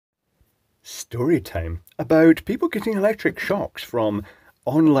Story time about people getting electric shocks from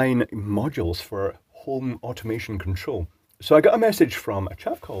online modules for home automation control. So I got a message from a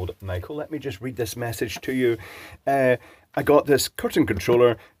chap called Michael. Let me just read this message to you. I got this curtain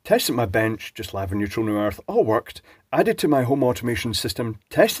controller, tested my bench, just live on neutral new earth, all worked, added to my home automation system,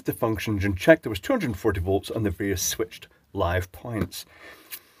 tested the functions and checked there was 240 volts on the various switched live points.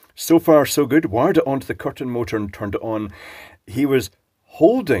 So far so good, wired it onto the curtain motor and turned it on. He was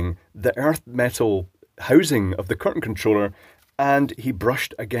holding the earth metal housing of the curtain controller and he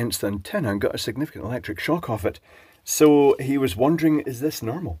brushed against the antenna and got a significant electric shock off it. So he was wondering, is this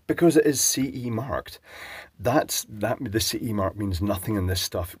normal? Because it is CE marked. The CE mark means nothing in this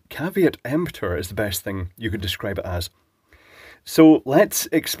stuff. Caveat emptor is the best thing you could describe it as. So let's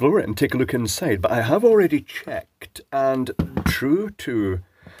explore it and take a look inside. But I have already checked, and true to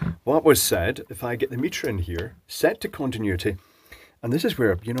what was said, if I get the meter in here, set to continuity, and this is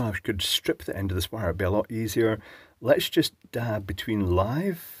where, I could strip the end of this wire, it'd be a lot easier. Let's just dab between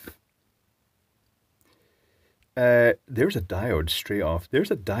live. There's a diode straight off. There's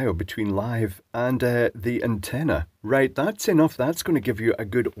a diode between live and the antenna. Right, that's enough. That's going to give you a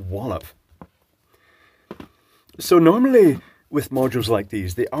good wallop. So normally with modules like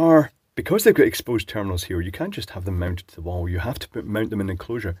these, because they've got exposed terminals here, you can't just have them mounted to the wall. You have to mount them in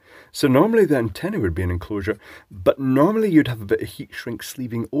enclosure. So normally the antenna would be an enclosure, but normally you'd have a bit of heat shrink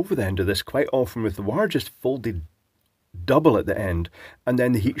sleeving over the end of this, quite often with the wire just folded double at the end, and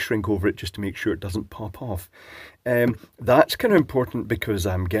then the heat shrink over it just to make sure it doesn't pop off. That's kind of important because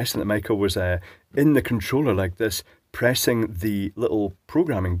I'm guessing that Michael was in the controller like this, pressing the little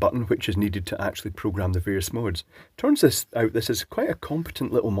programming button which is needed to actually program the various modes. Turns this out, this is quite a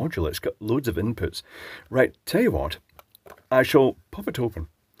competent little module. It's got loads of inputs. Right, tell you what, I shall pop it open.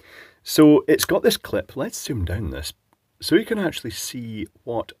 So it's got this clip. Let's zoom down this so you can actually see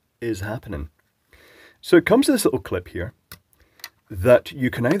what is happening. So it comes with this little clip here that you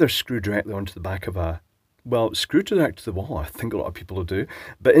can either screw directly onto the back of screw direct to the wall, I think a lot of people will do,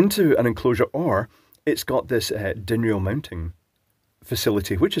 but into an enclosure, or it's got this DIN rail mounting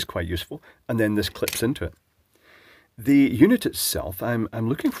facility, which is quite useful, and then this clips into it. The unit itself, I'm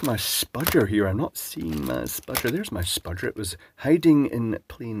looking for my spudger here. I'm not seeing my spudger. There's my spudger. It was hiding in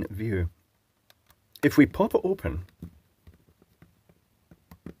plain view. If we pop it open,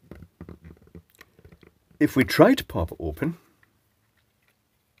 if we try to pop it open,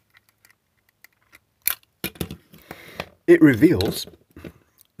 it reveals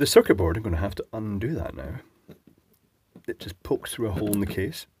the circuit board. I'm going to have to undo that now. It just pokes through a hole in the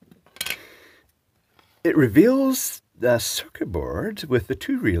case. It reveals the circuit board with the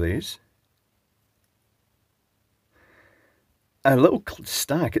two relays, and a little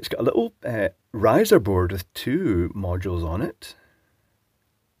stack. It's got a little riser board with two modules on it.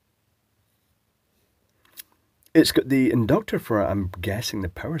 It's got the inductor for, I'm guessing, the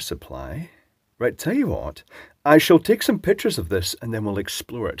power supply. Right, tell you what, I shall take some pictures of this and then we'll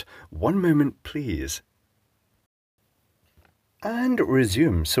explore it. One moment, please. And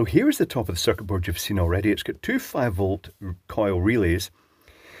resume. So here's the top of the circuit board you've seen already. It's got two 5-volt coil relays.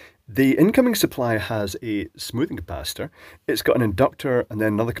 The incoming supply has a smoothing capacitor. It's got an inductor and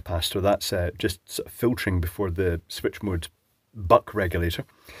then another capacitor. That's just sort of filtering before the switch mode buck regulator.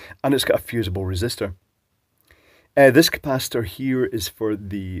 And it's got a fusible resistor. This capacitor here is for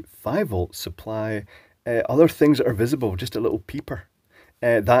the 5-volt supply. Other things that are visible, just a little peeper.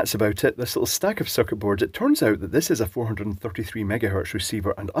 That's about it. This little stack of circuit boards. It turns out that this is a 433 megahertz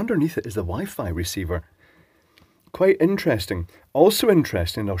receiver, and underneath it is the Wi-Fi receiver. Quite interesting. Also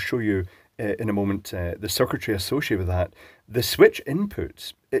interesting, I'll show you in a moment the circuitry associated with that. The switch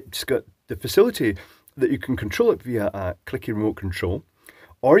inputs, it's got the facility that you can control it via a clicky remote control,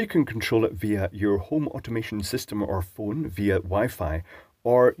 or you can control it via your home automation system or phone via Wi-Fi,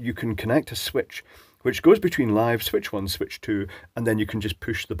 or you can connect a switch which goes between live, switch 1, switch 2, and then you can just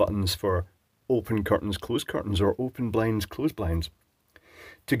push the buttons for open curtains, close curtains, or open blinds, close blinds.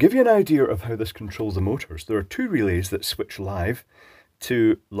 To give you an idea of how this controls the motors, there are two relays that switch live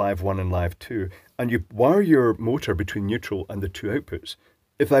to live 1 and live 2, and you wire your motor between neutral and the two outputs.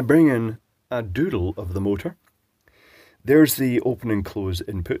 If I bring in a doodle of the motor, there's the open and close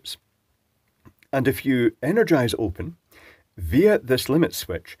inputs. And if you energize open, via this limit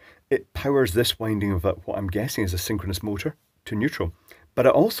switch, it powers this winding of what I'm guessing is a synchronous motor to neutral. But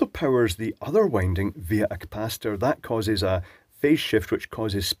it also powers the other winding via a capacitor. That causes a phase shift, which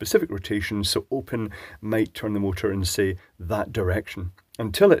causes specific rotation. So open might turn the motor in, say, that direction,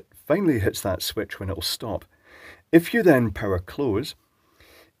 until it finally hits that switch when it will stop. If you then power close,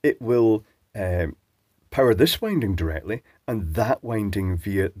 it will power this winding directly, and that winding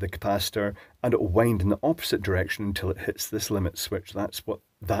via the capacitor, and it will wind in the opposite direction until it hits this limit switch. That's what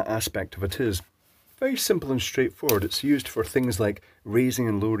that aspect of it is. Very simple and straightforward. It's used for things like raising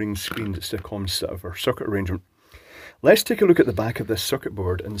and lowering screens. It's a common set of our circuit arrangement. Let's take a look at the back of this circuit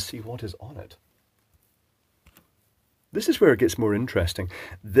board and see what is on it. This is where it gets more interesting.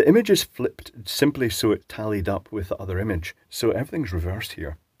 The image is flipped simply so it tallied up with the other image. So everything's reversed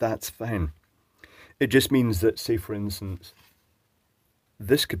here. That's fine. It just means that, say for instance,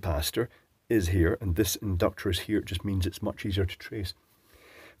 this capacitor is here and this inductor is here. It just means it's much easier to trace.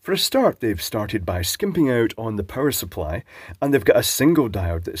 For a start, they've started by skimping out on the power supply, and they've got a single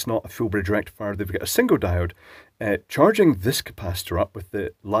diode that's not a full bridge rectifier. They've got a single diode charging this capacitor up with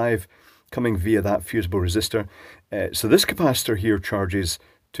the live coming via that fusible resistor. So this capacitor here charges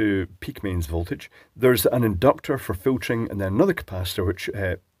to peak mains voltage. There's an inductor for filtering, and then another capacitor which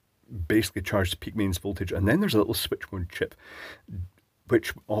basically charges peak mains voltage. And then there's a little switch mode chip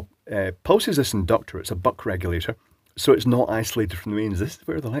which pulses this inductor. It's a buck regulator, so it's not isolated from the mains. This is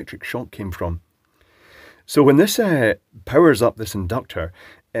where the electric shock came from. So when this powers up this inductor,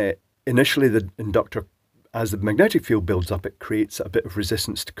 initially the inductor, as the magnetic field builds up, it creates a bit of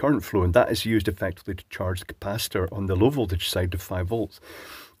resistance to current flow, and that is used effectively to charge the capacitor on the low voltage side to 5 volts.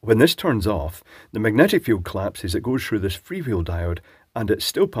 When this turns off, the magnetic field collapses, it goes through this freewheel diode, and it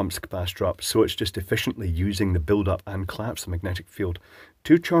still pumps the capacitor up, so it's just efficiently using the build-up and collapse of the magnetic field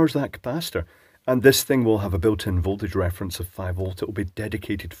to charge that capacitor. And this thing will have a built-in voltage reference of 5 volt. It will be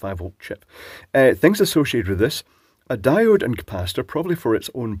dedicated 5 volt chip. Things associated with this: a diode and capacitor, probably for its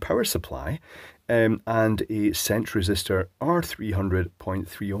own power supply, and a sense resistor R300.3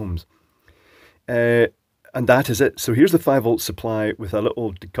 ohms. And that is it. So here's the 5 volt supply with a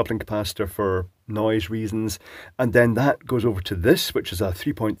little decoupling capacitor for noise reasons. And then that goes over to this, which is a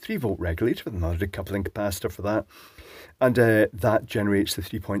 3.3 volt regulator with another decoupling capacitor for that. And that generates the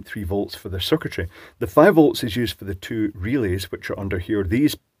 3.3 volts for the circuitry. The 5 volts is used for the 2 relays, which are under here.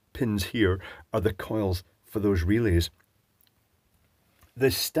 These pins here are the coils for those relays.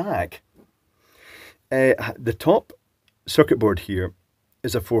 The stack, the top circuit board here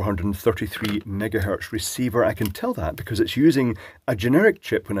is a 433 megahertz receiver. I can tell that because it's using a generic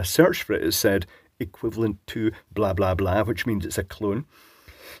chip. When I searched for it, it said equivalent to blah, blah, blah, which means it's a clone.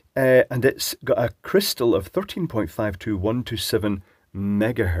 And it's got a crystal of 13.52127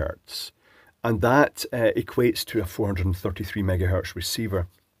 megahertz. And that equates to a 433 megahertz receiver.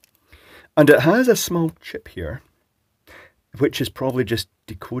 And it has a small chip here, which is probably just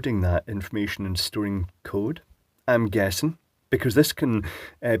decoding that information and storing code, I'm guessing, because this can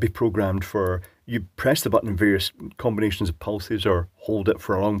be programmed for, you press the button in various combinations of pulses or hold it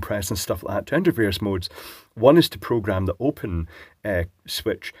for a long press and stuff like that to enter various modes. One is to program the open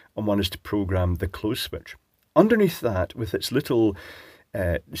switch, and one is to program the close switch. Underneath that, with its little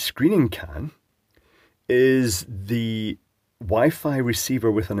screening can, is the Wi-Fi receiver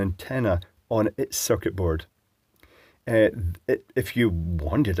with an antenna on its circuit board. If you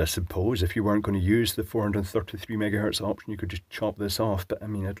wanted, I suppose, if you weren't going to use the 433 megahertz option, you could just chop this off. But I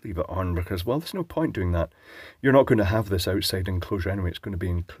mean, I'd leave it on because, well, there's no point doing that. You're not going to have this outside enclosure anyway. It's going to be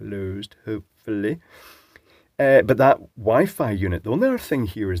enclosed, hopefully. But that Wi-Fi unit, the only other thing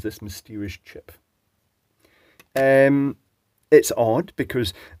here is this mysterious chip. It's odd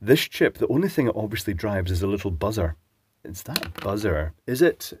because this chip, the only thing it obviously drives is a little buzzer. It's that buzzer. Is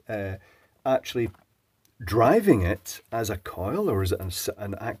it actually driving it as a coil, or is it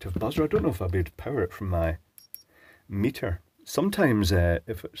an active buzzer? I don't know if I'll be able to power it from my meter. Sometimes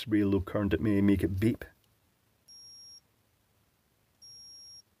if it's real low current, it may make it beep.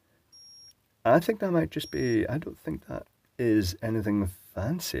 I think that might just be, I don't think that is anything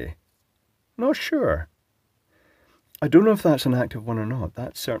fancy. Not sure. I don't know if that's an active one or not.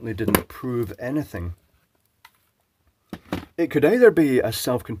 That certainly didn't prove anything. It could either be a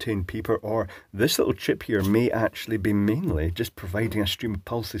self-contained peeper, or this little chip here may actually be mainly just providing a stream of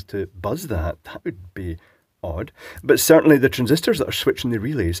pulses to buzz that. That would be odd. But certainly the transistors that are switching the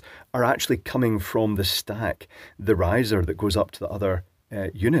relays are actually coming from the stack, the riser that goes up to the other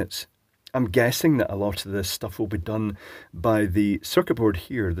units. I'm guessing that a lot of this stuff will be done by the circuit board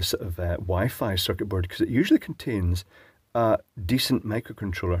here, the sort of Wi-Fi circuit board, because it usually contains a decent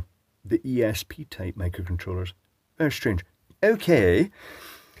microcontroller, the ESP type microcontrollers. Very strange. Okay,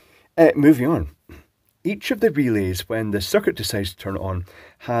 moving on. Each of the relays, when the circuit decides to turn it on,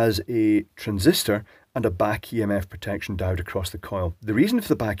 has a transistor and a back EMF protection diode across the coil. The reason for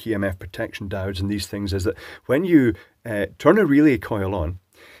the back EMF protection diodes and these things is that when you turn a relay coil on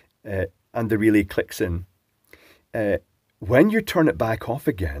and the relay clicks in, when you turn it back off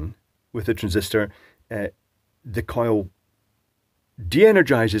again with the transistor, the coil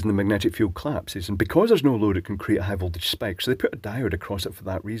de-energizes and the magnetic field collapses, and because there's no load, it can create a high voltage spike. So they put a diode across it for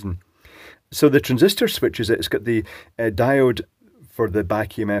that reason. So the transistor switches it. It's got the diode for the back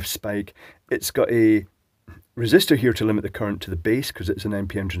EMF spike. It's got a resistor here to limit the current to the base because it's an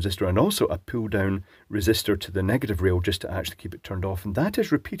NPN transistor, and also a pull-down resistor to the negative rail just to actually keep it turned off. And that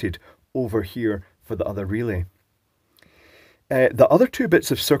is repeated over here for the other relay. The other two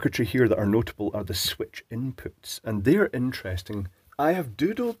bits of circuitry here that are notable are the switch inputs, and they're interesting. I have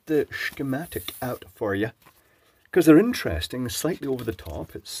doodled the schematic out for you because they're interesting, slightly over the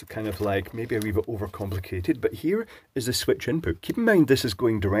top. It's kind of like maybe a wee bit overcomplicated, but here is the switch input. Keep in mind this is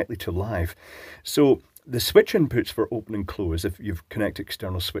going directly to live. So the switch inputs for open and close, if you've connected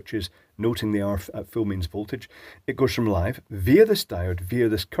external switches, noting they are at full mains voltage, it goes from live via this diode, via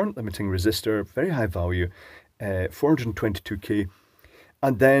this current limiting resistor, very high value, 422k,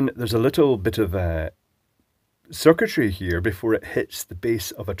 and then there's a little bit of circuitry here before it hits the base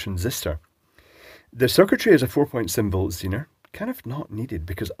of a transistor. The circuitry is a 4.7 volt Zener, kind of not needed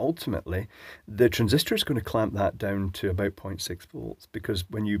because ultimately the transistor is going to clamp that down to about 0.6 volts, because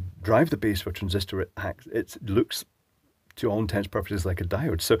when you drive the base of a transistor, it looks to all intents and purposes like a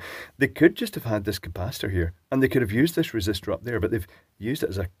diode. So they could just have had this capacitor here and they could have used this resistor up there, but they've used it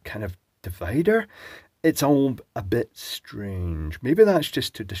as a kind of divider. It's all a bit strange. Maybe that's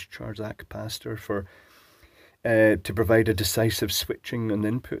just to discharge that capacitor for to provide a decisive switching on the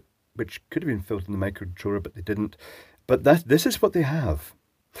input, which could have been filled in the microcontroller, but they didn't. But this is what they have.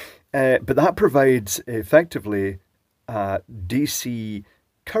 But that provides effectively a DC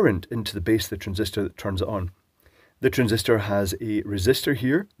current into the base of the transistor that turns it on. The transistor has a resistor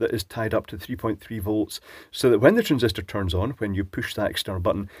here that is tied up to 3.3 volts, so that when the transistor turns on, when you push that external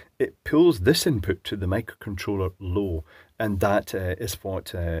button, it pulls this input to the microcontroller low, and that is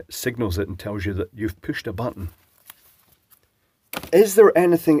what signals it and tells you that you've pushed a button. Is there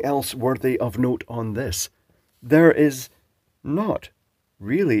anything else worthy of note on this? There is not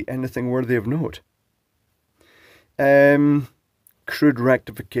really anything worthy of note. Crude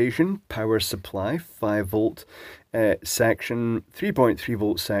rectification, power supply, 5 volt section, 3.3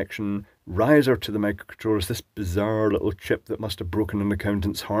 volt section, riser to the microcontrollers, this bizarre little chip that must have broken an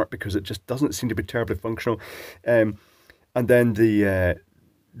accountant's heart because it just doesn't seem to be terribly functional. And then the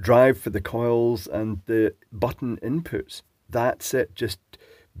drive for the coils and the button inputs. That's it, just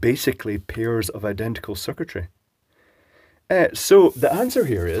basically pairs of identical circuitry. So the answer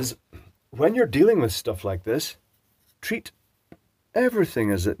here is, when you're dealing with stuff like this, treat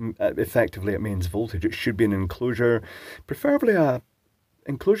everything as effectively at mains voltage. It should be an enclosure, preferably a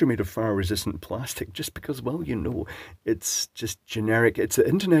enclosure made of fire-resistant plastic, just because, well, you know, it's just generic. It's the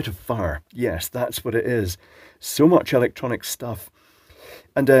Internet of Fire. Yes, that's what it is. So much electronic stuff.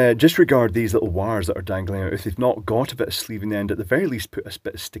 And disregard these little wires that are dangling out. If they've not got a bit of sleeve in the end, at the very least put a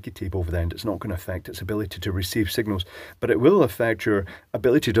bit of sticky tape over the end. It's not going to affect its ability to receive signals, but it will affect your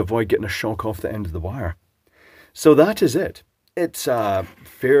ability to avoid getting a shock off the end of the wire. So that is it. It's a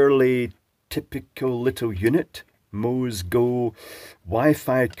fairly typical little unit. Mo's Go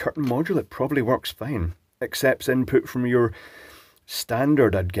Wi-Fi curtain module. It probably works fine. Accepts input from your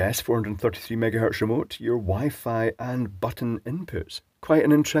standard, I'd guess, 433 megahertz remote, your Wi-Fi and button inputs. Quite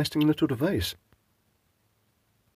an interesting little device.